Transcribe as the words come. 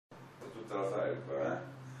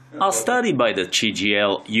A study by the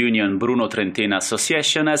CGIL Union Bruno Trentin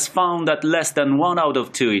Association has found that less than 1 out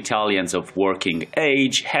of 2 Italians of working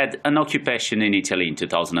age had an occupation in Italy in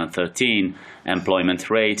 2013. Employment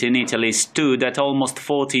rate in Italy stood at almost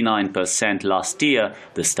 49% last year,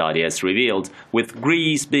 the study has revealed, with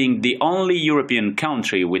Greece being the only European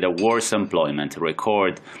country with a worse employment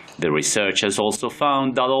record. The research has also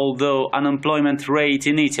found that although unemployment rate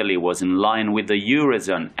in Italy was in line with the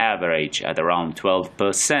eurozone average at around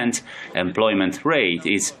 12%, employment rate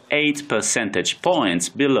is 8 percentage points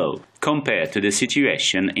below compared to the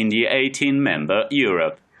situation in the 18-member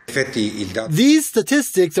Europe. These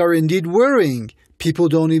statistics are indeed worrying. People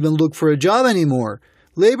don't even look for a job anymore.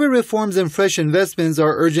 Labor reforms and fresh investments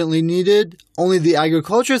are urgently needed. Only the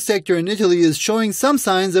agriculture sector in Italy is showing some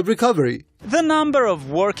signs of recovery. The number of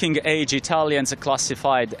working-age Italians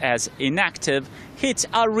classified as inactive hit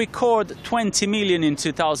a record 20 million in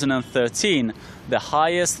 2013, the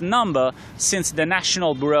highest number since the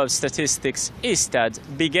National Bureau of Statistics ISTAT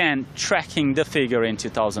began tracking the figure in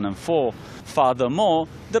 2004. Furthermore,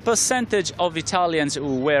 the percentage of Italians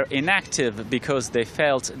who were inactive because they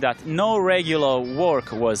felt that no regular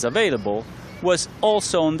work was available was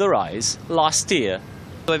also on the rise last year.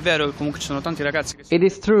 It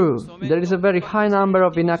is true. There is a very high number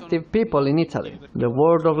of inactive people in Italy. The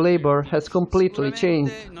world of labor has completely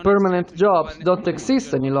changed. Permanent jobs don't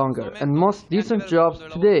exist any longer, and most decent jobs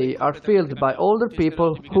today are filled by older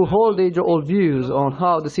people who hold age-old views on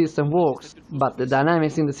how the system works. But the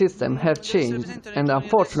dynamics in the system have changed, and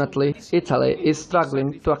unfortunately, Italy is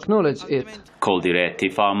struggling to acknowledge it.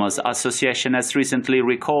 Coldiretti Farmers Association has recently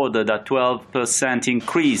recorded a 12%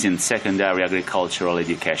 increase in secondary agricultural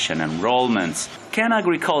education enrollments. Can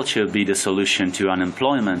agriculture be the solution to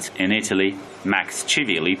unemployment in Italy? Max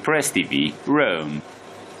Civilli, Press TV, Rome.